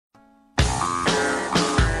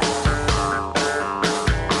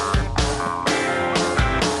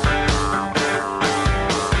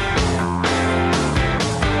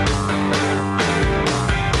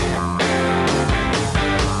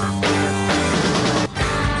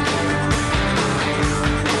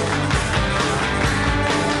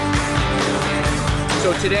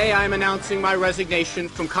Today, I'm announcing my resignation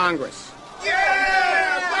from Congress.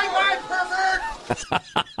 Yeah! Bye-bye,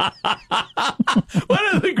 pervert!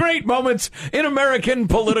 One of the great moments in American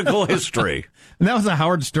political history. And that was a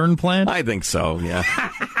Howard Stern plan? I think so, yeah.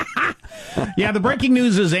 Yeah, the breaking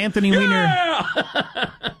news is Anthony Weiner.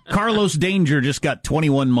 Carlos Danger just got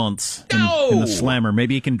 21 months in the slammer.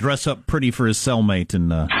 Maybe he can dress up pretty for his cellmate and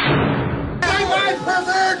Bye-bye,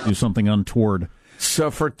 pervert! do something untoward.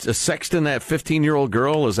 So for sexting that 15-year-old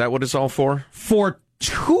girl, is that what it's all for? For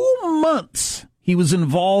 2 months, he was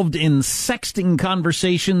involved in sexting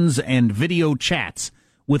conversations and video chats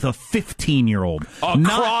with a 15-year-old.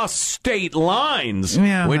 Across state lines,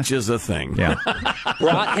 which is a thing. Yeah.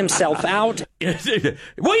 Brought himself out.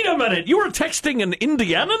 Wait a minute, you were texting an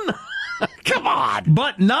Indianan? Come on.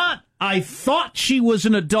 But not, I thought she was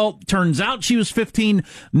an adult, turns out she was 15.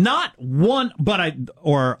 Not one, but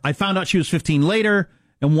I found out she was 15 later,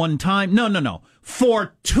 and one time, no.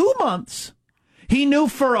 For 2 months, he knew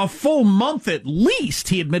for a full month at least,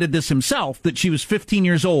 he admitted this himself, that she was 15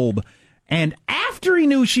 years old. And after he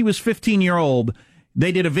knew she was 15-year-old,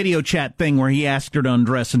 they did a video chat thing where he asked her to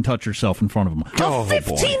undress and touch herself in front of him. A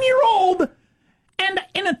 15-year-old! And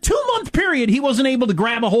in a 2-month period, he wasn't able to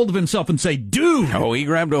grab a hold of himself and say, dude! Oh, he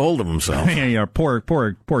grabbed a hold of himself. Yeah, poor choice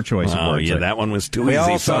of words. Oh, yeah, that one was too easy, We all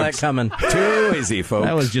folks. saw that coming. Too easy, folks.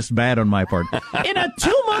 That was just bad on my part. In a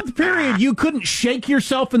 2-month period, you couldn't shake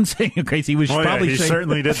yourself and say, okay, he was probably he shaking.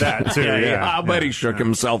 certainly did that, too. I bet he shook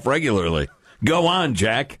himself regularly. Go on,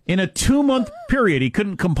 Jack. In a 2-month period, he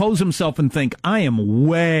couldn't compose himself and think, I am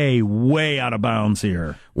way, way out of bounds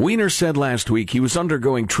here. Weiner said last week he was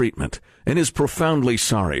undergoing treatment and is profoundly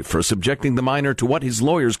sorry for subjecting the minor to what his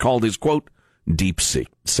lawyers called his, quote, deep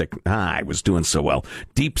I was doing so well.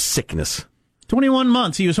 Deep sickness. 21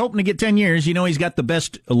 months. He was hoping to get 10 years. You know, he's got the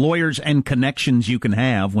best lawyers and connections you can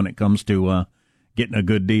have when it comes to getting a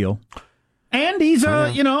good deal. And he's,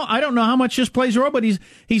 I don't know how much this plays a role, but he's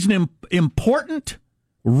an important,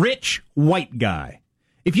 rich, white guy.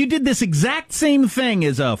 If you did this exact same thing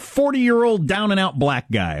as a 40-year-old down-and-out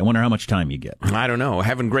black guy, I wonder how much time you get. I don't know.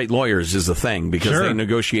 Having great lawyers is a thing because they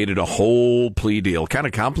negotiated a whole plea deal. Kind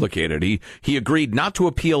of complicated. He agreed not to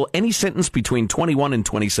appeal any sentence between 21 and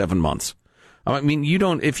 27 months. I mean,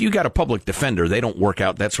 if you got a public defender, they don't work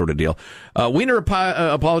out that sort of deal. Weiner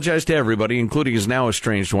apologized to everybody, including his now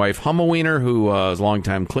estranged wife, Hummel Weiner, who is a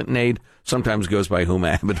longtime Clinton aide, sometimes goes by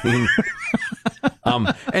Huma Abedin.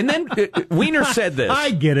 And then Weiner said this.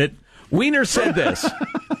 I get it. Weiner said this.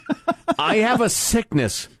 I have a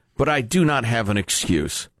sickness, but I do not have an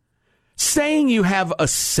excuse. Saying you have a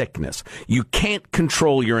sickness, you can't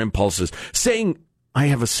control your impulses. Saying I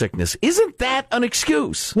have a sickness, isn't that an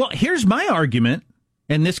excuse? Well, here's my argument,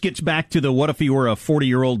 and this gets back to the what if he were a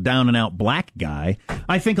 40-year-old down-and-out black guy.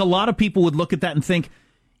 I think a lot of people would look at that and think,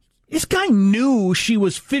 this guy knew she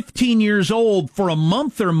was 15 years old for a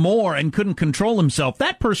month or more and couldn't control himself.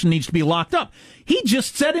 That person needs to be locked up. He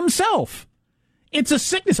just said himself, it's a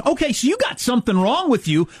sickness. Okay, so you got something wrong with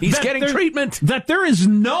you. He's getting treatment. That there is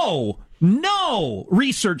no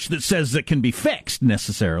research that says that can be fixed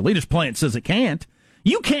necessarily. Just plain it says it can't.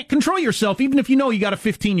 You can't control yourself, even if you know you got a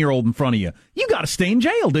 15-year-old in front of you. You got to stay in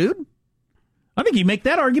jail, dude. I think you make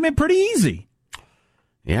that argument pretty easy.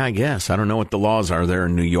 Yeah, I guess. I don't know what the laws are there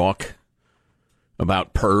in New York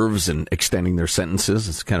about pervs and extending their sentences.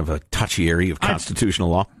 It's kind of a touchy area of constitutional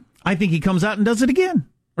law. I think he comes out and does it again,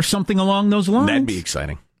 or something along those lines. That'd be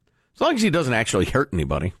exciting. As long as he doesn't actually hurt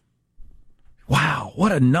anybody. Wow,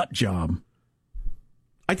 what a nut job.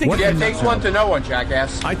 I think it takes one to know one,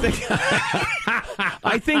 jackass. I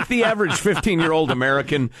think the average 15-year-old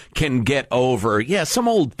American can get over, some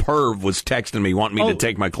old perv was texting me, wanting me to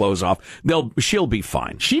take my clothes off. She'll be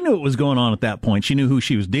fine. She knew what was going on at that point. She knew who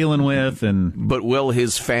she was dealing with. But will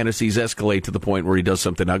his fantasies escalate to the point where he does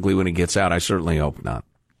something ugly when he gets out? I certainly hope not.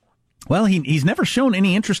 Well, he's never shown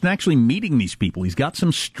any interest in actually meeting these people. He's got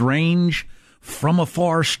some strange, from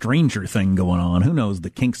afar stranger thing going on. Who knows the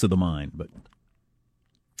kinks of the mind, but...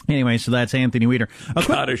 Anyway, so that's Anthony Weiner.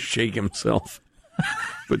 Gotta shake himself.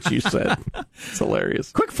 But you said it's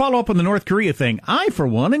hilarious. Quick follow-up on the North Korea thing. I, for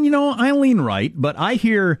one, and I lean right, but I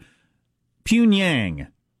hear Pyongyang.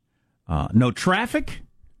 No traffic,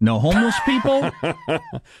 no homeless people.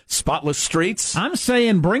 Spotless streets. I'm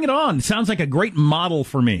saying bring it on. It sounds like a great model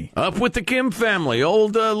for me. Up with the Kim family.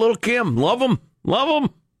 Old little Kim. Love them. Love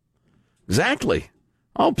them. Exactly.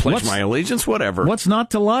 I'll pledge my allegiance, whatever. What's not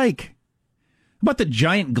to like? How about the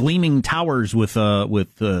giant gleaming towers with big,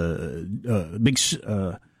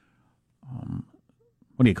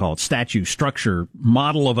 what do you call it? Statue, structure,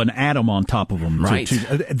 model of an atom on top of them. Right.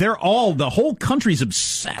 The whole country's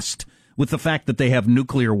obsessed with the fact that they have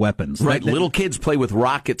nuclear weapons. Right, little kids play with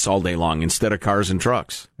rockets all day long instead of cars and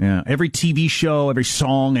trucks. Yeah, every TV show, every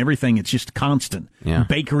song, everything, it's just constant. Yeah.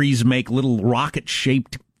 Bakeries make little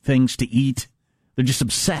rocket-shaped things to eat. They're just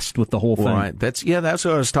obsessed with the whole thing. Right. That's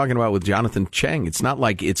what I was talking about with Jonathan Cheng. It's not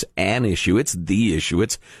like it's an issue. It's the issue.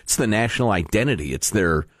 It's the national identity. It's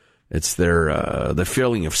their the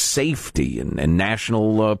feeling of safety and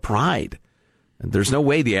national pride. And there's no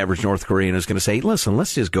way the average North Korean is going to say, listen,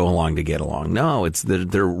 let's just go along to get along. No,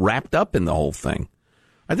 they're wrapped up in the whole thing.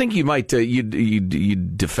 I think you might,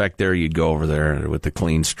 you'd defect there. You'd go over there with the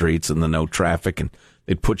clean streets and the no traffic, and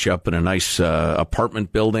they'd put you up in a nice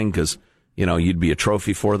apartment building because, you'd be a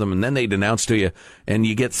trophy for them. And then they'd announce to you, and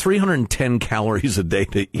you get 310 calories a day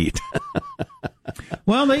to eat.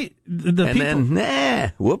 Well,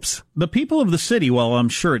 whoops. The people of the city, well, I'm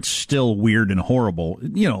sure it's still weird and horrible.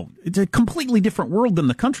 It's a completely different world than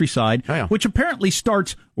the countryside, which apparently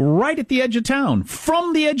starts right at the edge of town.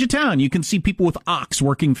 From the edge of town, you can see people with ox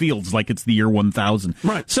working fields like it's the year 1000.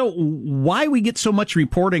 Right. So why we get so much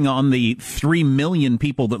reporting on the 3 million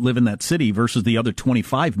people that live in that city versus the other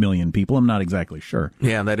 25 million people, I'm not exactly sure.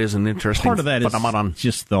 Yeah, that is an interesting part of that is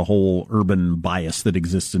just the whole urban bias that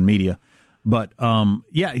exists in media. But,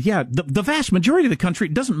 the vast majority of the country,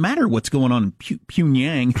 it doesn't matter what's going on in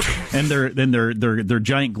Pyongyang and their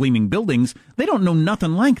giant gleaming buildings. They don't know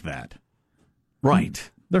nothing like that. Right.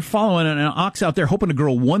 They're following an ox out there hoping to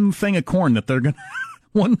grow one thing of corn that they're going to,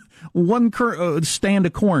 one stand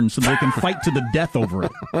of corn so they can fight to the death over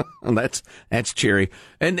it. That's cheery.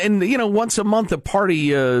 And once a month a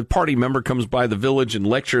party member comes by the village and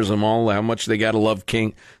lectures them all how much they got to love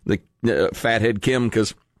the fathead Kim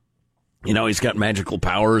because, he's got magical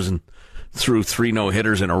powers and threw 3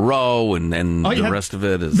 no-hitters in a row, and the rest of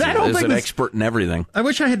it is an expert in everything. I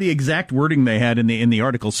wish I had the exact wording they had in the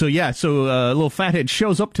article. So little fathead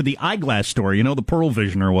shows up to the eyeglass store, the Pearl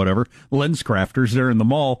Vision or whatever, lens crafters there in the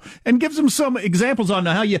mall, and gives them some examples on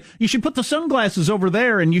how you should put the sunglasses over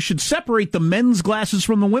there, and you should separate the men's glasses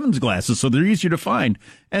from the women's glasses so they're easier to find.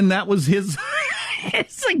 And that was his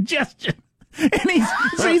suggestion. And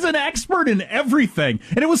he's an expert in everything.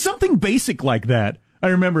 And it was something basic like that. I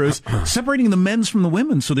remember it was separating the men's from the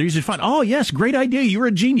women's so they're easy to find. Oh, yes, great idea. You're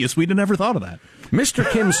a genius. We'd have never thought of that. Mr.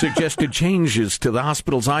 Kim suggested changes to the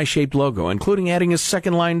hospital's eye-shaped logo, including adding a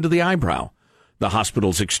second line to the eyebrow. The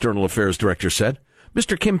hospital's external affairs director said,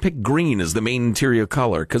 Mr. Kim picked green as the main interior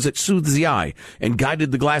color because it soothes the eye and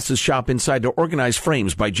guided the glasses shop inside to organize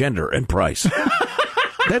frames by gender and price.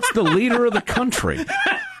 That's the leader of the country.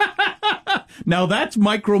 Now that's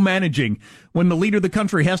micromanaging when the leader of the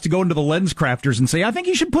country has to go into the lens crafters and say, I think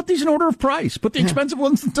you should put these in order of price. Put the expensive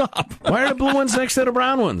ones on top. Why are the blue ones next to the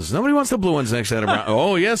brown ones? Nobody wants the blue ones next to the brown.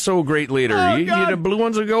 Oh, yes, so great leader. The blue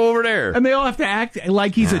ones will go over there. And they all have to act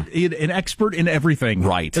like he's an expert in everything.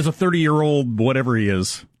 Right. As a 30-year-old, whatever he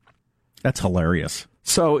is. That's hilarious.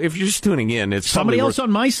 So if you're just tuning in, it's somebody else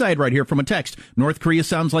on my side right here from a text. North Korea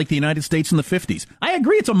sounds like the United States in the 50s. I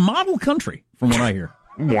agree. It's a model country from what I hear.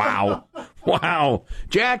 Wow.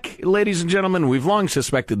 Jack, ladies and gentlemen, we've long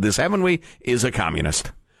suspected this, haven't we, is a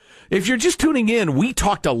communist. If you're just tuning in, we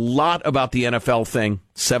talked a lot about the NFL thing,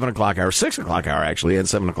 7 o'clock hour, 6 o'clock hour, actually, and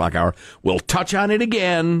 7 o'clock hour. We'll touch on it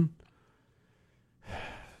again.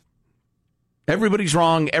 Everybody's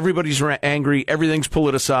wrong. Everybody's angry. Everything's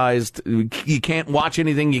politicized. You can't watch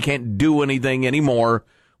anything. You can't do anything anymore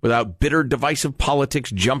without bitter, divisive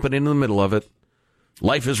politics jumping into the middle of it.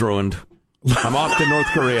 Life is ruined. I'm off to North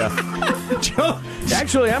Korea.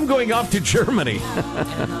 Actually, I'm going off to Germany.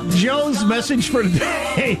 Joe's message for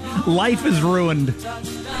today, life is ruined.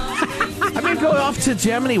 I'm going to go off to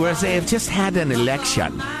Germany where they have just had an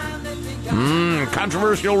election.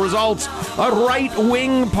 Controversial results. A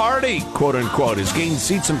right-wing party, quote-unquote, has gained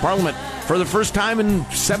seats in Parliament for the first time in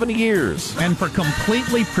 70 years. And for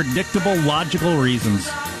completely predictable, logical reasons.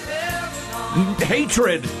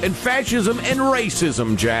 Hatred and fascism and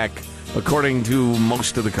racism, Jack. According to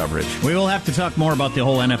most of the coverage. We will have to talk more about the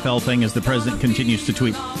whole NFL thing as the president continues to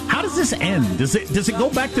tweet. How does this end? Does it go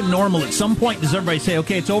back to normal at some point? Does everybody say,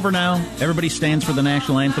 okay, it's over now? Everybody stands for the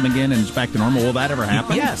national anthem again and it's back to normal? Will that ever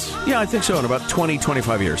happen? Yes. Yeah, I think so in about 20,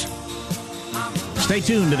 25 years. Stay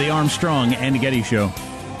tuned to the Armstrong and Getty Show.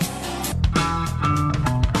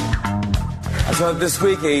 So this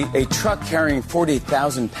week, a truck carrying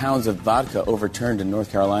 40,000 pounds of vodka overturned in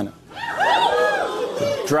North Carolina.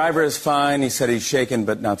 Driver is fine. He said he's shaken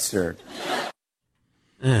but not stirred.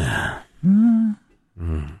 You're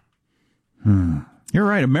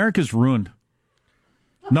right. America's ruined.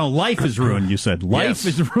 No, life is ruined, you said. Life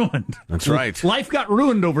is ruined. That's right. Life got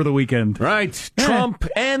ruined over the weekend. Right. Trump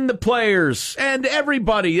and the players and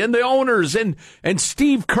everybody and the owners and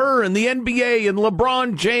Steve Kerr and the NBA and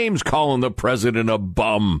LeBron James calling the president a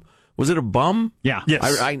bum. Was it a bum? Yeah.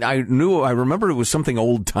 Yes. I remember it was something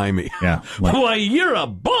old-timey. Yeah. Why, you're a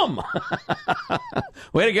bum.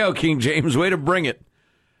 Way to go, King James. Way to bring it.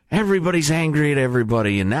 Everybody's angry at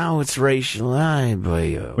everybody, and now it's racial.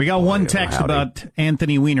 We got one text about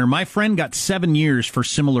Anthony Weiner. My friend got 7 years for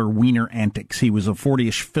similar Weiner antics. He was a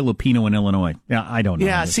 40-ish Filipino in Illinois. Yeah, I don't know.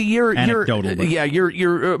 Yeah, see, you're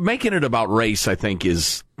making it about race. I think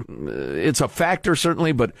is it's a factor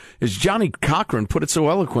certainly, but as Johnny Cochran put it so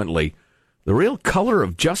eloquently, the real color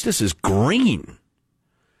of justice is green.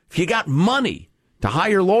 If you got money to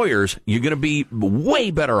hire lawyers, you're going to be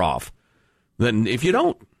way better off than if you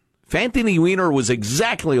don't. If Anthony Weiner was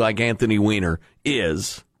exactly like Anthony Weiner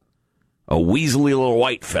is, a weaselly little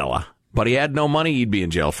white fella, but he had no money, he'd be in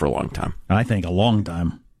jail for a long time. I think a long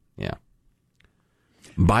time. Yeah.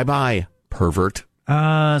 Bye-bye, pervert.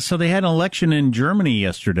 So they had an election in Germany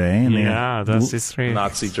yesterday. And that's history.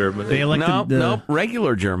 Nazi Germany. They elected no,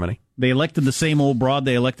 regular Germany. They elected the same old broad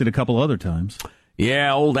they elected a couple other times.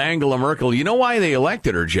 Yeah, old Angela Merkel. You know why they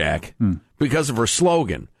elected her, Jack? Because of her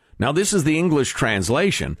slogan. Now, this is the English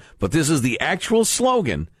translation, but this is the actual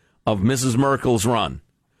slogan of Mrs. Merkel's run.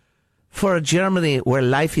 For a Germany where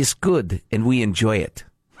life is good and we enjoy it.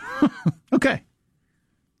 Okay.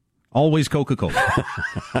 Always Coca-Cola.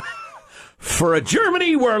 For a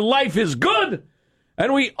Germany where life is good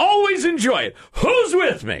and we always enjoy it. Who's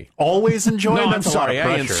with me? Always enjoy it? No, I'm sorry,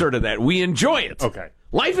 I inserted that. We enjoy it. Okay.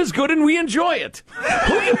 Life is good and we enjoy it.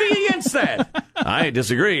 Who can be against that? I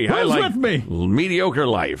disagree. I like with me? Mediocre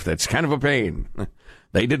life. That's kind of a pain.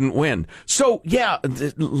 They didn't win. So, yeah,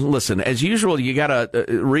 listen, as usual, you got to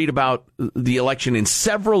read about the election in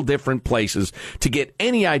several different places to get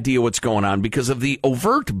any idea what's going on because of the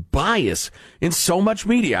overt bias in so much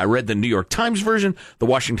media. I read the New York Times version, the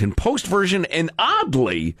Washington Post version, and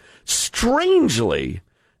oddly, strangely,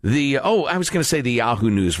 I was going to say the Yahoo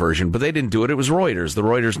News version, but they didn't do it. It was Reuters, the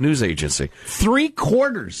Reuters news agency.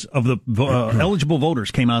 3/4 of the eligible voters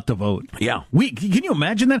came out to vote. Yeah. Can you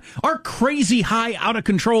imagine that? Our crazy high, out of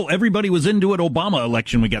control, everybody was into it Obama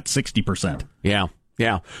election, we got 60%. Yeah.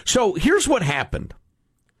 So here's what happened.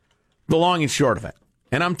 The long and short of it.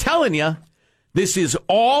 And I'm telling you, this is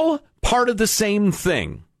all part of the same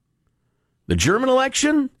thing. The German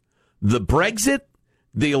election, the Brexit,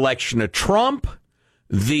 the election of Trump,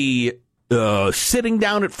 the sitting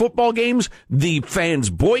down at football games, the fans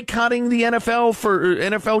boycotting the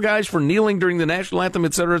NFL guys for kneeling during the national anthem,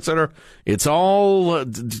 et cetera, et cetera. It's all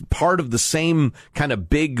part of the same kind of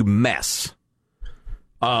big mess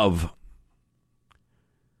of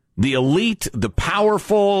the elite, the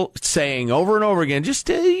powerful, saying over and over again,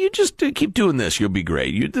 you just keep doing this, you'll be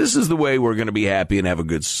great. This is the way we're going to be happy and have a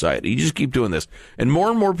good society. You just keep doing this. And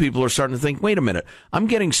more people are starting to think, wait a minute, I'm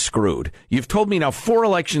getting screwed. You've told me now 4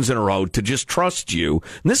 elections in a row to just trust you.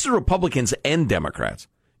 And this is Republicans and Democrats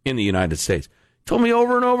in the United States. Told me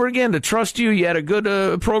over and over again to trust you. You had a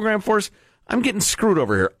good program for us. I'm getting screwed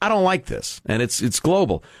over here. I don't like this. And it's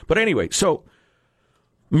global. But anyway, so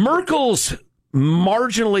Merkel's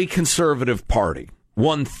marginally conservative party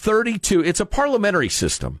won 32. It's a parliamentary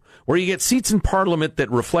system where you get seats in parliament that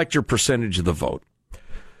reflect your percentage of the vote.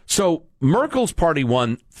 So Merkel's party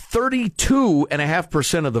won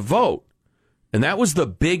 32.5% of the vote, and that was the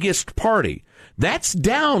biggest party. That's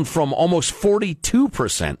down from almost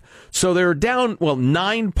 42%. So they're down,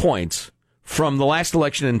 9 points from the last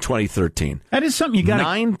election in 2013. That is something you got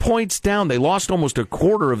 9 points down. They lost almost a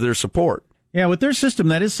quarter of their support. Yeah, with their system,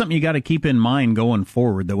 that is something you got to keep in mind going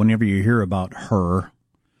forward, that whenever you hear about her,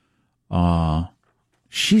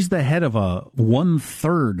 she's the head of a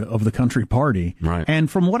 1/3 of the country party. Right.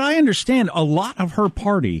 And from what I understand, a lot of her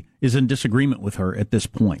party is in disagreement with her at this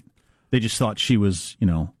point. They just thought she was,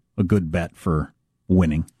 a good bet for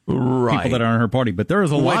winning. Right. People that are in her party. But there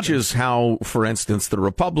is a lot. Which is how, for instance, the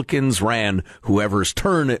Republicans ran whoever's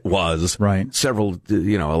turn it was. Right. Several,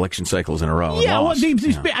 election cycles in a row. Yeah, well,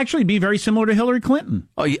 actually be very similar to Hillary Clinton.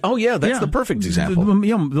 Oh yeah, that's the perfect example.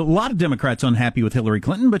 A lot of Democrats unhappy with Hillary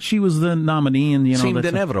Clinton, but she was the nominee, and seemed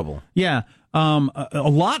inevitable. Yeah, a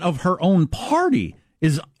lot of her own party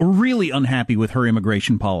is really unhappy with her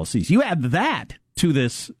immigration policies. You add that to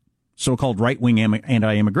this so-called right-wing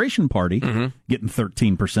anti-immigration party, getting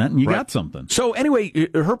 13%, and you got something. So anyway,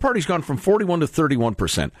 her party's gone from 41 to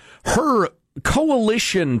 31%. Her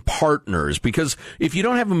coalition partners, because if you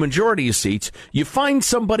don't have a majority of seats, you find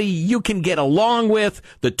somebody you can get along with,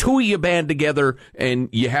 the two of you band together, and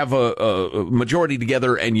you have a majority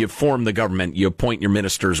together, and you form the government, you appoint your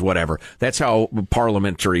ministers, whatever. That's how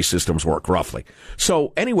parliamentary systems work, roughly.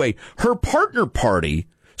 So anyway, her partner party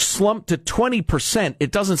slumped to 20%.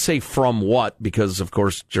 It doesn't say from what, because, of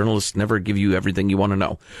course, journalists never give you everything you want to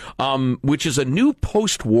know, which is a new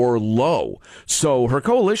post-war low. So her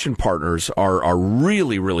coalition partners are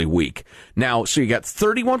really, really weak. Now, so you got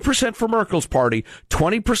 31% for Merkel's party,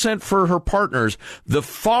 20% for her partners. The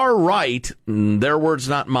far right, their words,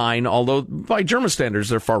 not mine, although by German standards,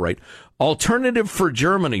 they're far right, Alternative for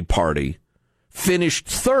Germany party finished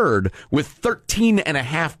third with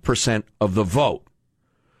 13.5% of the vote.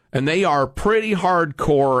 And they are pretty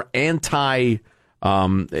hardcore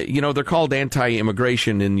they're called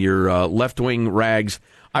anti-immigration in your left-wing rags.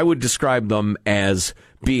 I would describe them as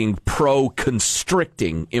being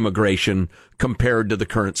pro-constricting immigration compared to the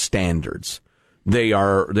current standards. They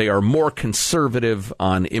are more conservative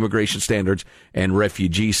on immigration standards and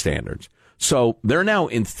refugee standards. So they're now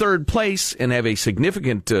in third place and have a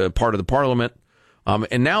significant part of the parliament.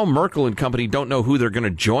 And now Merkel and company don't know who they're going to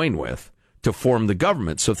join with to form the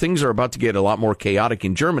government. So things are about to get a lot more chaotic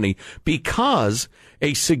in Germany because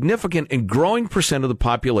a significant and growing percent of the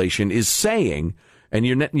population is saying, and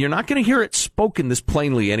you're not going to hear it spoken this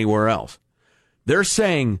plainly anywhere else. They're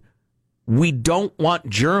saying, we don't want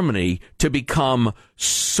Germany to become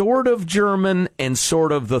sort of German and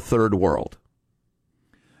sort of the third world.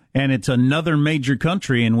 And it's another major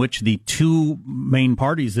country in which the two main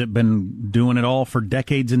parties that have been doing it all for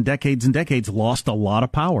decades and decades and decades lost a lot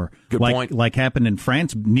of power. Good point. Like happened in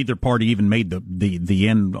France. Neither party even made the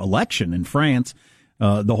end election in France.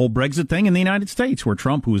 The whole Brexit thing in the United States, where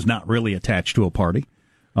Trump, who was not really attached to a party,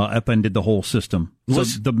 upended the whole system. So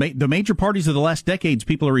the major parties of the last decades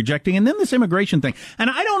people are rejecting. And then this immigration thing. And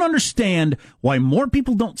I don't understand why more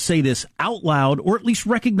people don't say this out loud or at least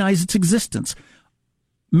recognize its existence.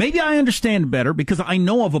 Maybe I understand better because I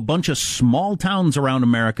know of a bunch of small towns around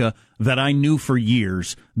America that I knew for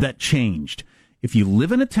years that changed. If you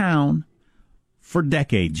live in a town for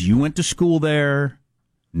decades, you went to school there,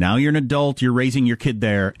 now you're an adult, you're raising your kid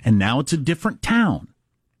there, and now it's a different town.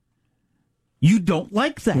 You don't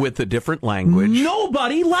like that. With a different language.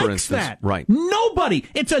 Nobody likes for instance, that. Right. Nobody.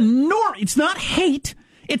 It's not hate.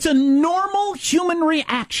 It's a normal human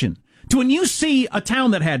reaction to when you see a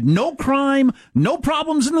town that had no crime, no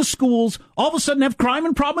problems in the schools, all of a sudden have crime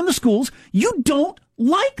and problem in the schools. You don't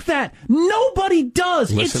like that. Nobody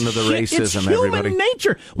does. Listen to the racism, it's human everybody.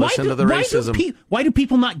 Nature. Listen to the racism. Why do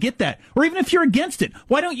people not get that? Or even if you're against it,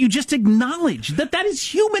 why don't you just acknowledge that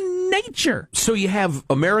is human nature? So you have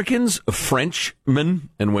Americans, Frenchmen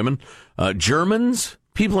and women, Germans,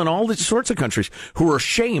 people in all these sorts of countries who are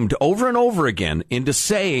shamed over and over again into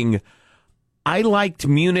saying, I liked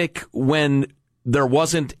Munich when there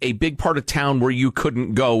wasn't a big part of town where you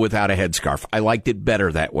couldn't go without a headscarf. I liked it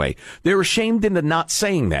better that way. They were shamed into not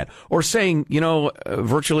saying that, or saying,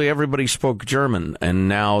 virtually everybody spoke German, and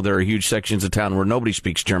now there are huge sections of town where nobody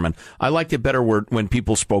speaks German. I liked it better when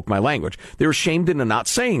people spoke my language. They were shamed into not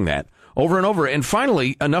saying that over and over. And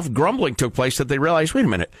finally, enough grumbling took place that they realized, wait a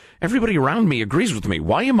minute, everybody around me agrees with me.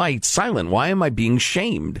 Why am I silent? Why am I being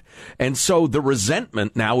shamed? And so the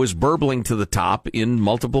resentment now is burbling to the top in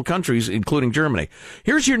multiple countries, including Germany.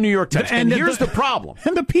 Here's your New York Times. And here's the problem.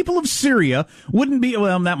 And the people of Syria wouldn't be,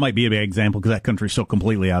 well, that might be a big example because that country's so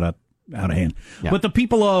completely out of hand. Yeah. But the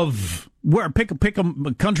people of pick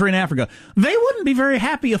a country in Africa, they wouldn't be very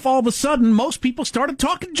happy if all of a sudden most people started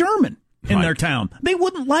talking German in their town. They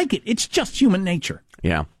wouldn't like it. It's just human nature.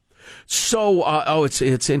 Yeah. So,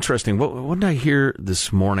 it's interesting. What did I hear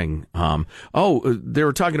this morning? They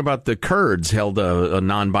were talking about the Kurds held a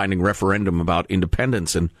non-binding referendum about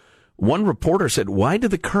independence, and one reporter said, "Why do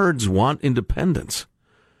the Kurds want independence?"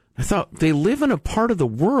 I thought, they live in a part of the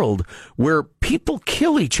world where people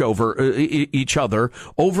kill each other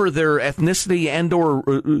over their ethnicity and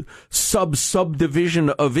or subdivision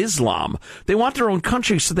of Islam. They want their own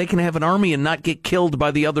country so they can have an army and not get killed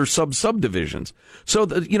by the other subdivisions. So,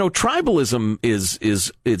 tribalism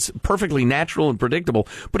it's perfectly natural and predictable,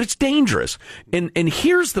 but it's dangerous. And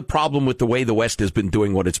here's the problem with the way the West has been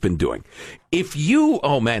doing what it's been doing. If you,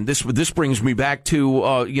 this brings me back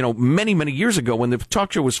to, many, many years ago when the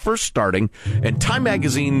talk show was first starting, and Time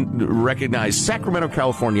Magazine recognized Sacramento,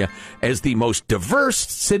 California as the most diverse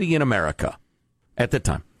city in America at the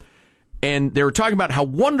time. And they were talking about how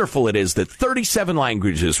wonderful it is that 37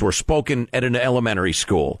 languages were spoken at an elementary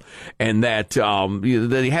school, and that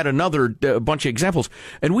they had another bunch of examples.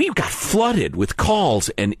 And we got flooded with calls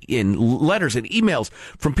and in letters and emails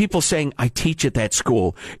from people saying, I teach at that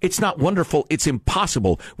school. It's not wonderful. It's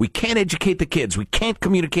impossible. We can't educate the kids. We can't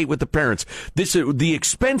communicate with the parents. The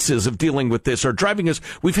expenses of dealing with this are driving us.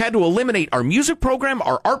 We've had to eliminate our music program,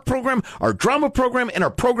 our art program, our drama program, and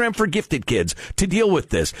our program for gifted kids to deal with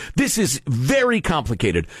this. This is very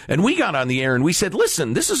complicated. And we got on the air and we said,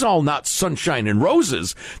 listen, this is all not sunshine and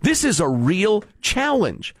roses. This is a real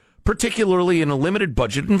challenge, particularly in a limited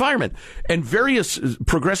budget environment. And various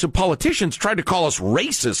progressive politicians tried to call us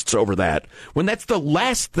racists over that, when that's the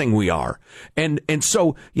last thing we are. And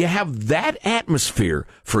so you have that atmosphere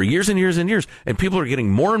for years and years and years, and people are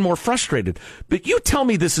getting more and more frustrated. But you tell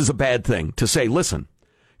me this is a bad thing to say, listen,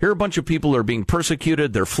 here are a bunch of people who are being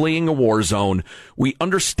persecuted. They're fleeing a war zone. We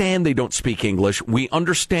understand they don't speak English. We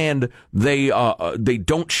understand they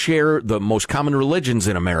don't share the most common religions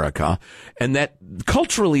in America, and that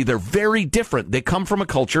culturally they're very different. They come from a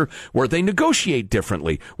culture where they negotiate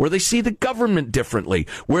differently, where they see the government differently,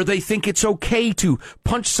 where they think it's okay to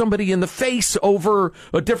punch somebody in the face over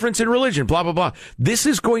a difference in religion, blah, blah, blah. This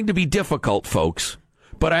is going to be difficult, folks.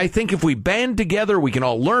 But I think if we band together, we can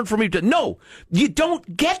all learn from each other. No, you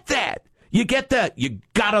don't get that. You get that. You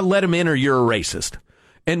got to let them in or you're a racist.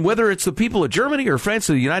 And whether it's the people of Germany or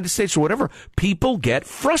France or the United States or whatever, people get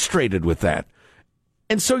frustrated with that.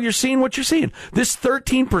 And so you're seeing what you're seeing. This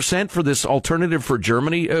 13% for this Alternative for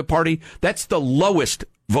Germany party, that's the lowest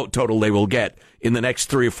vote total they will get in the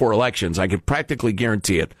next 3 or 4 elections. I can practically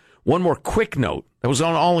guarantee it. One more quick note. That was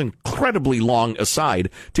on all incredibly long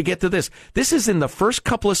aside to get to this. This is in the first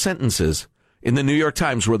couple of sentences in the New York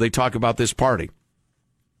Times where they talk about this party.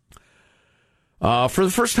 For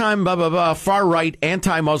the first time, far-right,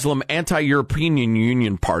 anti-Muslim, anti-European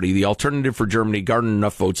Union party, the Alternative for Germany, garnered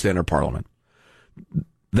enough votes to enter parliament.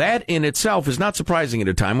 That in itself is not surprising at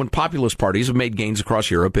a time when populist parties have made gains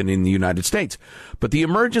across Europe and in the United States. But the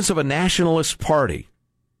emergence of a nationalist party,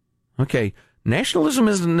 okay, nationalism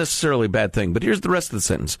isn't necessarily a bad thing, but here's the rest of the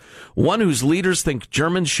sentence. One whose leaders think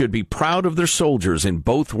Germans should be proud of their soldiers in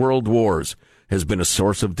both world wars has been a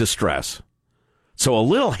source of distress. So a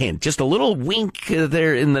little hint, just a little wink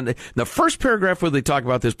there in the first paragraph where they talk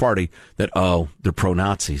about this party that, oh, they're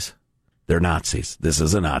pro-Nazis. They're Nazis. This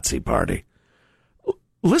is a Nazi party.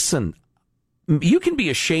 Listen, you can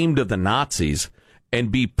be ashamed of the Nazis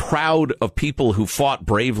and be proud of people who fought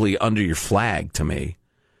bravely under your flag, to me.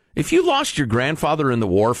 If you lost your grandfather in the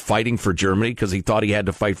war fighting for Germany because he thought he had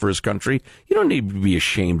to fight for his country, you don't need to be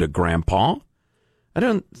ashamed of Grandpa.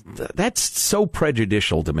 That's so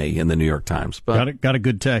prejudicial to me in the New York Times. But Got a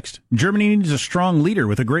good text. Germany needs a strong leader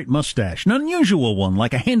with a great mustache. An unusual one,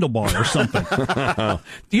 like a handlebar or something.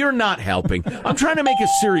 You're not helping. I'm trying to make a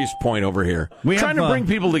serious point over here. We're trying to bring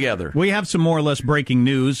people together. We have some more or less breaking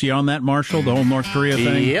news. You on that, Marshall? The whole North Korea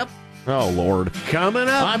thing? Yep. Oh, Lord. Coming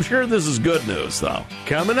up. I'm sure this is good news, though.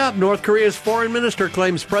 Coming up, North Korea's foreign minister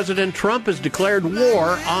claims President Trump has declared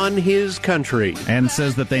war on his country. And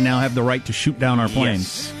says that they now have the right to shoot down our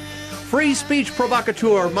planes. Yes. Free speech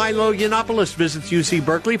provocateur Milo Yiannopoulos visits UC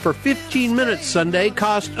Berkeley for 15 minutes Sunday.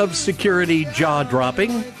 Cost of security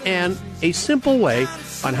jaw-dropping. And a simple way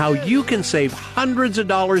on how you can save hundreds of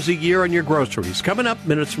dollars a year on your groceries. Coming up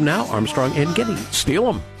minutes from now, Armstrong and Getty.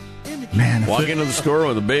 Steal them. Man, walk into the store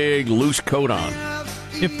with a big loose coat on.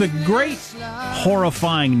 If the great,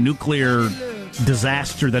 horrifying nuclear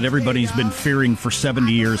disaster that everybody's been fearing for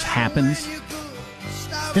 70 years happens,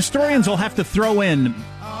 historians will have to throw in,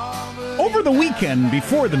 over the weekend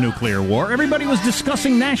before the nuclear war, everybody was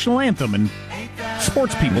discussing national anthem and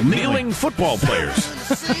sports people kneeling football players.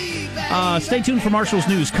 Stay tuned for Marshall's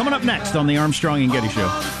News. Coming up next on the Armstrong and Getty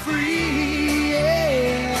Show.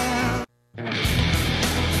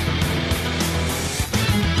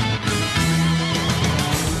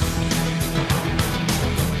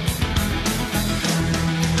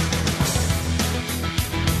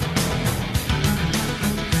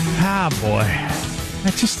 Ah, boy.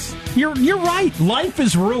 That's just, you're right. Life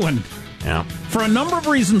is ruined. Yeah. For a number of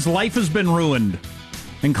reasons, life has been ruined,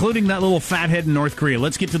 including that little fathead in North Korea.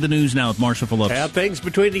 Let's get to the news now with Marshall Phillips. Yeah, things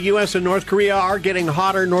between the U.S. and North Korea are getting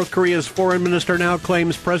hotter. North Korea's foreign minister now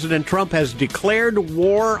claims President Trump has declared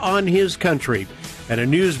war on his country. At a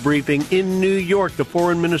news briefing in New York, the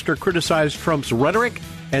foreign minister criticized Trump's rhetoric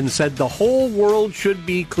and said the whole world should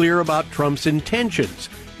be clear about Trump's intentions.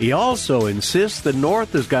 He also insists the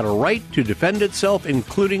North has got a right to defend itself,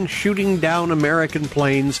 including shooting down American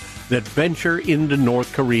planes that venture into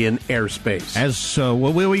North Korean airspace. As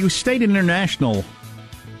we state international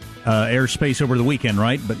airspace over the weekend,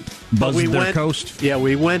 right? But buzzed their coast. Yeah,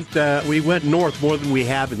 we went north more than we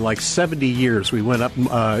have in like 70 years. We went up,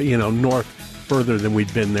 north further than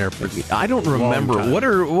we'd been there for. I don't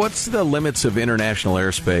remember what's the limits of international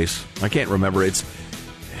airspace. I can't remember. It's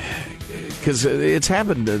because it's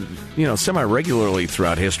happened, semi-regularly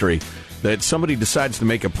throughout history that somebody decides to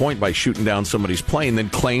make a point by shooting down somebody's plane, then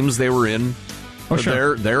claims they were in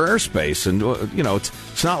their airspace, and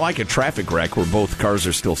it's not like a traffic wreck where both cars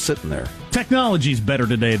are still sitting there. Technology's better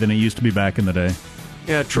today than it used to be back in the day.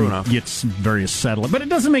 Yeah, true enough. Gets various satellite, but it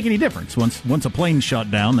doesn't make any difference once a plane's shot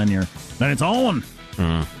down. Then it's on.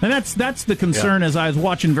 And that's the concern. As I was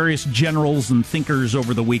watching various generals and thinkers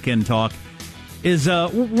over the weekend talk, is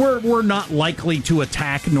we're not likely to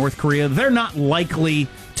attack North Korea. They're not likely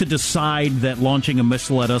to decide that launching a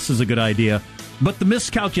missile at us is a good idea. But the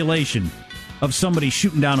miscalculation of somebody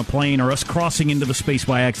shooting down a plane or us crossing into the space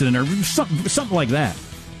by accident or something like that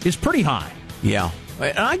is pretty high. Yeah.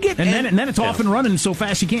 I get, and then it's off and running so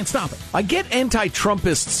fast you can't stop it. I get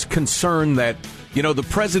anti-Trumpists' concern that the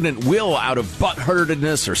president will, out of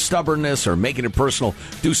butthurtedness or stubbornness or making it personal,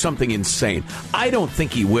 do something insane. I don't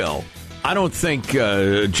think he will. I don't think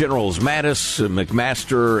Generals Mattis,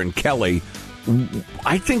 McMaster, and Kelly,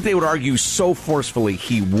 I think they would argue so forcefully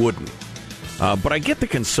he wouldn't. But I get the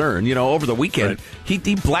concern. Over the weekend,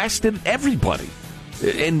 he blasted everybody.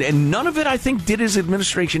 And none of it, I think, did his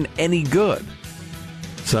administration any good.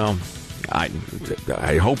 So I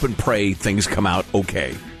hope and pray things come out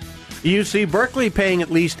okay. UC Berkeley paying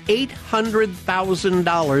at least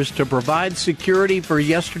 $800,000 to provide security for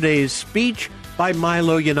yesterday's speech by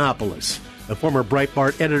Milo Yiannopoulos. The former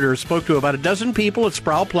Breitbart editor spoke to about a dozen people at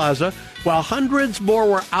Sproul Plaza, while hundreds more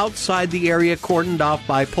were outside the area cordoned off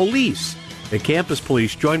by police. The campus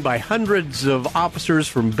police, joined by hundreds of officers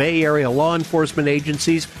from Bay Area law enforcement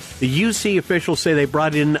agencies, the UC officials say they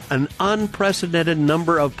brought in an unprecedented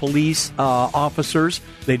number of police officers.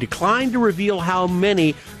 They declined to reveal how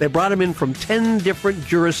many. They brought them in from 10 different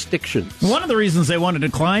jurisdictions. One of the reasons they want to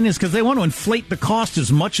decline is because they want to inflate the cost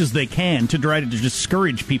as much as they can to try to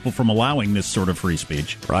discourage people from allowing this sort of free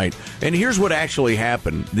speech. Right. And here's what actually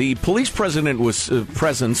happened. The police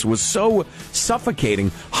presence was so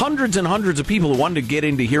suffocating, hundreds and hundreds of people who wanted to get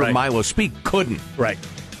in to hear Milo speak couldn't. Right.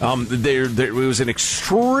 It was an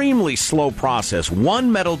extremely slow process.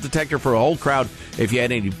 One metal detector for a whole crowd. If you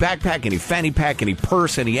had any backpack, any fanny pack, any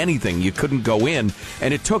purse, anything, you couldn't go in.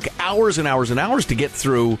 And it took hours and hours and hours to get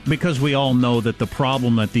through. Because we all know that the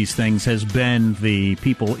problem at these things has been the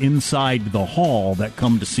people inside the hall that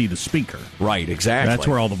come to see the speaker. Right, exactly. That's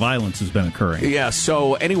where all the violence has been occurring. Yeah,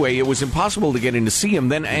 so anyway, it was impossible to get in to see him.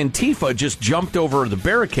 Then Antifa just jumped over the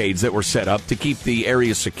barricades that were set up to keep the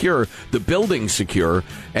area secure, the building secure.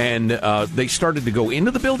 And they started to go into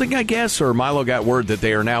the building, I guess, or Milo got word that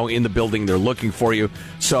they are now in the building. They're looking for you.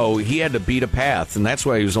 So he had to beat a path, and that's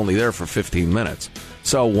why he was only there for 15 minutes.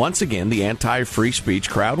 So once again, the anti-free speech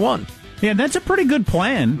crowd won. Yeah, that's a pretty good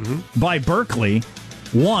plan by Berkeley.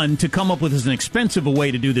 One, to come up with as inexpensive a way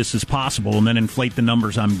to do this as possible, and then inflate the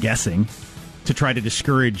numbers, I'm guessing, to try to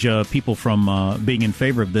discourage people from being in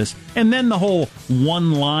favor of this. And then the whole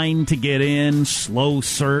one line to get in, slow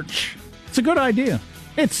search. It's a good idea.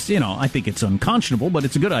 It's, I think it's unconscionable, but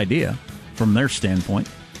it's a good idea from their standpoint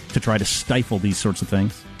to try to stifle these sorts of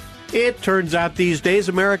things. It turns out these days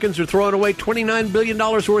Americans are throwing away $29 billion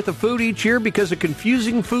worth of food each year because of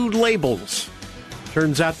confusing food labels.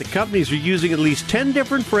 Turns out the companies are using at least 10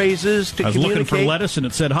 different phrases to communicate. I was looking for lettuce and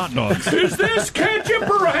it said hot dogs. Is this ketchup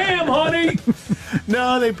or ham, honey?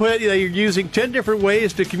 No, you're using 10 different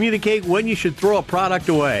ways to communicate when you should throw a product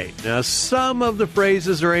away. Now, some of the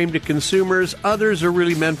phrases are aimed at consumers. Others are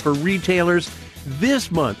really meant for retailers. This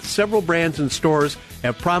month, several brands and stores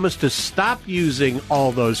have promised to stop using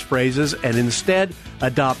all those phrases and instead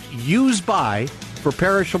adopt use by for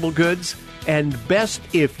perishable goods and best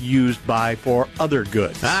if used by for other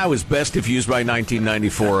goods. I was best if used by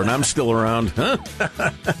 1994, and I'm still around. Huh?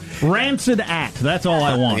 Rancid at. That's all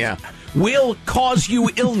I want. Yeah. Will cause you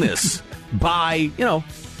illness by,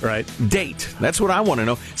 right. Date. That's what I want to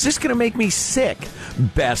know. Is this going to make me sick?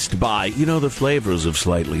 Best by, the flavors have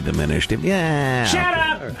slightly diminished. Yeah. Shut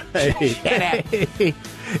up!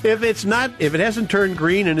 If it hasn't turned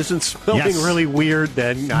green and isn't smelling really weird,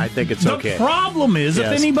 then I think it's okay. The problem is, if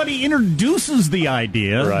anybody introduces the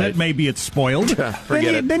idea that maybe it's spoiled,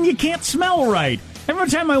 then you can't smell right. Every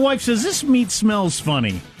time my wife says, this meat smells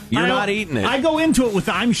funny, you're not eating it. I go into it with,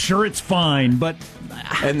 I'm sure it's fine, but...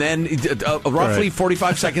 And then roughly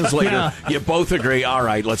 45 seconds later, you both agree, all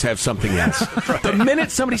right, let's have something else. The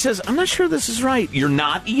minute somebody says, I'm not sure this is right, you're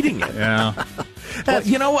not eating it. Yeah. Well,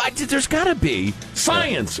 you know, there's got to be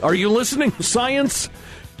science. Are you listening, science?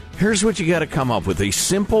 Here's what you got to come up with. A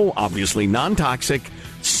simple, obviously non-toxic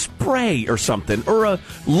spray or something, or a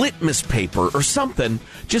litmus paper or something.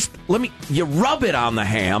 Just you rub it on the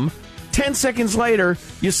ham. 10 seconds later,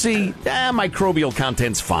 you see, microbial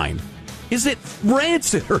content's fine. Is it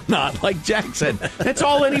rancid or not? Like Jack said, that's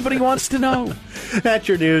all anybody wants to know. That's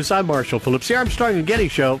your news. I'm Marshall Phillips, the Armstrong and Getty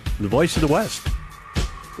Show, the voice of the West.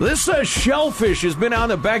 This shellfish has been on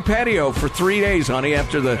the back patio for 3 days, honey,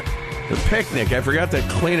 after the picnic. I forgot to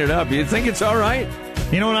clean it up. You think it's all right?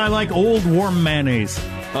 You know what I like? Old warm mayonnaise.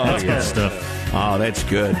 That's good stuff. Oh, that's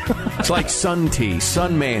good. It's like sun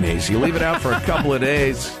mayonnaise. You leave it out for a couple of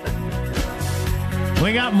days.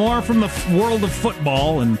 We got more from the world of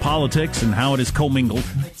football and politics and how it is commingled.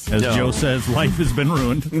 As Joe says, life has been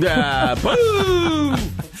ruined. Boo!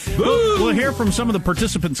 Boo! We'll hear from some of the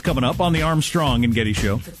participants coming up on the Armstrong and Getty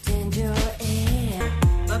Show.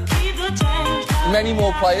 Many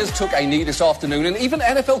more players took a knee this afternoon, and even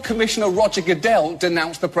NFL Commissioner Roger Goodell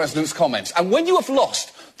denounced the president's comments. And when you have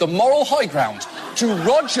lost the moral high ground to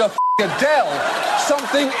Roger Goodell,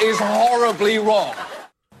 something is horribly wrong.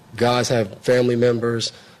 Guys have family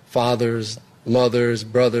members, fathers, mothers,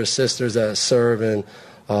 brothers, sisters that serve, and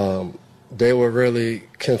they were really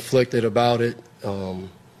conflicted about it.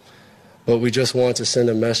 But we just want to send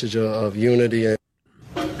a message of unity.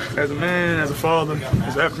 As a man, as a father,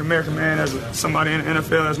 as an African-American man, as somebody in the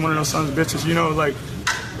NFL, as one of those sons of bitches, you know, like,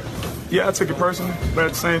 yeah, I took it personally, but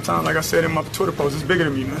at the same time, like I said in my Twitter post, it's bigger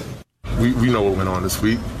than me, man. We know what went on this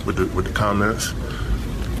week with the comments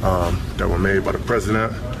that were made by the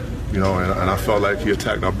president, you know, and I felt like he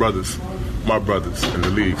attacked my brothers in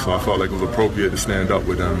the league, so I felt like it was appropriate to stand up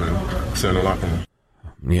with them and stand in the locker room.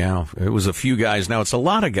 Yeah, it was a few guys. Now it's a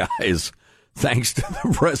lot of guys. Thanks to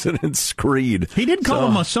the president's screed. He did call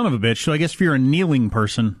him a son of a bitch, so I guess if you're a kneeling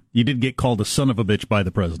person, you did get called a son of a bitch by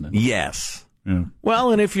the president. Yes. Yeah.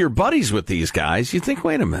 Well, and if you're buddies with these guys, you think,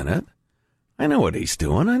 wait a minute. I know what he's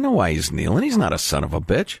doing. I know why he's kneeling. He's not a son of a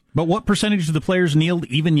bitch. But what percentage of the players kneeled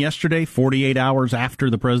even yesterday, 48 hours after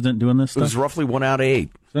the president doing this stuff? It was roughly 1 out of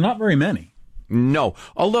 8. So not very many. No.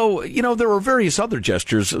 Although, you know, there were various other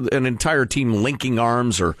gestures, an entire team linking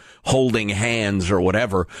arms or holding hands or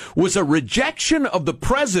whatever, was a rejection of the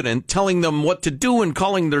president telling them what to do and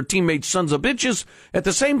calling their teammates sons of bitches, at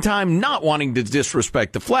the same time not wanting to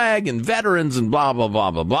disrespect the flag and veterans and blah, blah,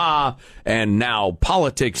 blah, blah, blah. And now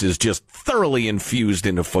politics is just thoroughly infused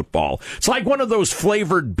into football. It's like one of those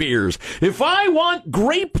flavored beers. If I want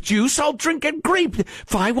grape juice, I'll drink a grape.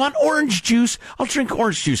 If I want orange juice, I'll drink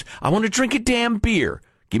orange juice. I want to drink a damn beer.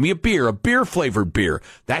 Give me a beer-flavored beer.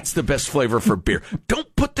 That's the best flavor for beer.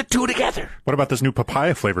 Don't put the two together. What about this new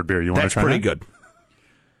papaya-flavored beer? You want to try that? That's pretty good.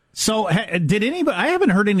 So, did anybody? I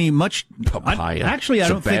haven't heard any much papaya. I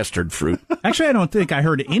don't think bastard fruit. Actually, I don't think I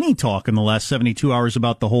heard any talk in the last 72 hours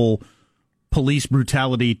about the whole police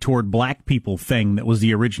brutality toward black people thing that was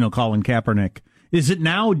the original Colin Kaepernick. Is it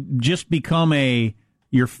now just become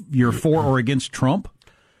you're for or against Trump?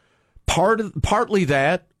 Partly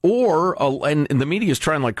that. Or, and the media is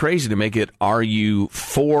trying like crazy to make it, are you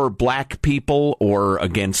for black people or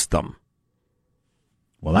against them?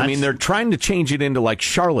 Well, I mean, they're trying to change it into like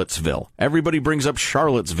Charlottesville. Everybody brings up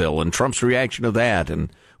Charlottesville and Trump's reaction to that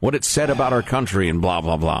and what it said about our country and blah,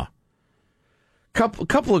 blah, blah.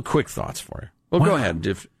 Couple of quick thoughts for you. Well, go ahead.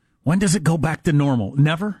 When does it go back to normal?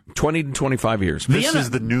 Never? 20 to 25 years. This is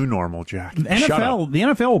the new normal, Jack. The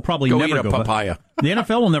NFL will probably never go papaya. The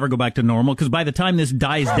NFL will never go back to normal because by the time this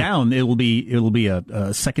dies down, it will be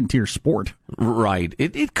a second-tier sport. Right.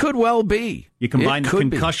 It could well be. You combine the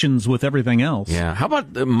concussions with everything else. Yeah. How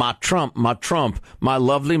about my Trump, my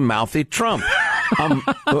lovely mouthy Trump?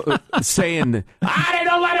 Saying, they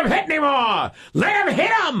don't let him hit anymore. Let him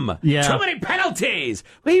hit him. Yeah. Too many penalties.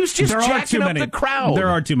 Well, he was just jacking up the crowd. There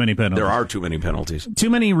are too many penalties. There are too many penalties.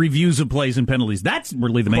 Too many reviews of plays and penalties. That's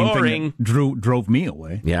really the main thing that drove me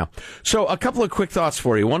away. Yeah. So a couple of quick thoughts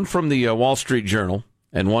for you. One from the Wall Street Journal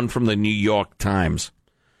and one from the New York Times.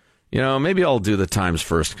 You know, maybe I'll do the Times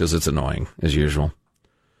first because it's annoying, as usual.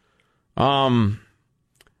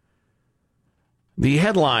 The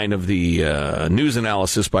headline of the news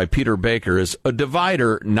analysis by Peter Baker is, "A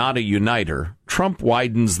divider, not a uniter. Trump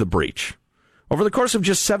widens the breach." Over the course of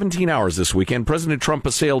just 17 hours this weekend, President Trump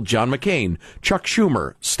assailed John McCain, Chuck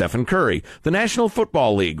Schumer, Stephen Curry, the National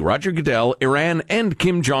Football League, Roger Goodell, Iran, and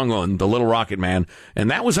Kim Jong-un, the little rocket man, and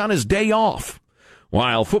that was on his day off.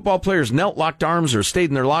 While football players knelt, locked arms, or stayed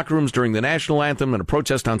in their locker rooms during the national anthem and a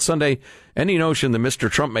protest on Sunday, any notion that Mr.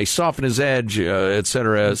 Trump may soften his edge,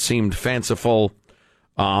 etc., seemed fanciful.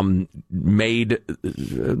 made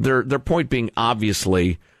their point being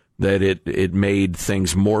obviously that it made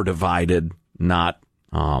things more divided, not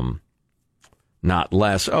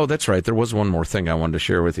less. Oh, that's right. There was one more thing I wanted to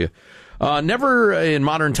share with you. Never in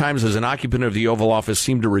modern times has an occupant of the Oval Office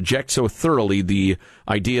seemed to reject so thoroughly the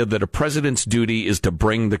idea that a president's duty is to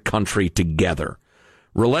bring the country together.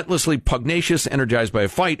 Relentlessly pugnacious, energized by a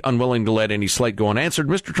fight, unwilling to let any slight go unanswered,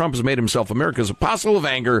 Mr. Trump has made himself America's apostle of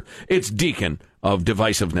anger, its deacon of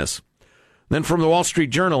divisiveness. Then from the Wall Street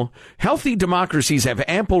Journal, healthy democracies have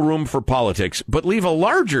ample room for politics, but leave a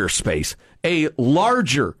larger space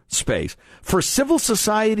for civil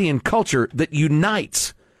society and culture that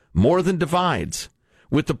unites more than divides.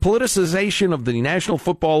 With the politicization of the National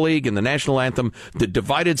Football League and the national anthem, the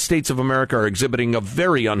divided states of America are exhibiting a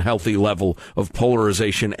very unhealthy level of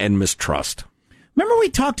polarization and mistrust. Remember we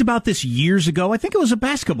talked about this years ago? I think it was a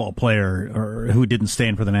basketball player who didn't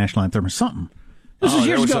stand for the national anthem or something. This was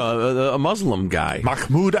years ago. A Muslim guy.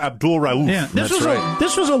 Mahmoud Abdul Rauf. Yeah,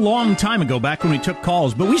 this was a long time ago, back when we took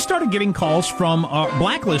calls. But we started getting calls from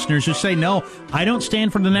black listeners who say, no, I don't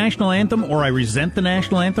stand for the national anthem, or I resent the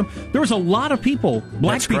national anthem. There was a lot of people,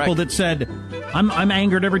 black people, that said, I'm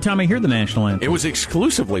angered every time I hear the national anthem. It was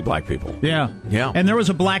exclusively black people. Yeah. And there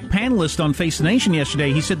was a black panelist on Face the Nation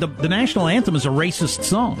yesterday. He said the national anthem is a racist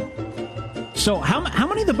song. So how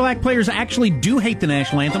many of the black players actually do hate the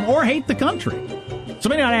national anthem or hate the country?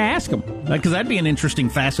 Somebody ought to ask them, because that'd be an interesting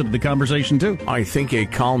facet of the conversation, too. I think a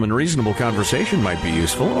calm and reasonable conversation might be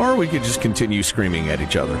useful, or we could just continue screaming at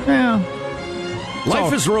each other. Yeah.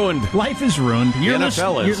 Life is ruined. Life is ruined. You're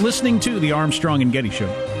NFL is. You're listening to the Armstrong and Getty Show.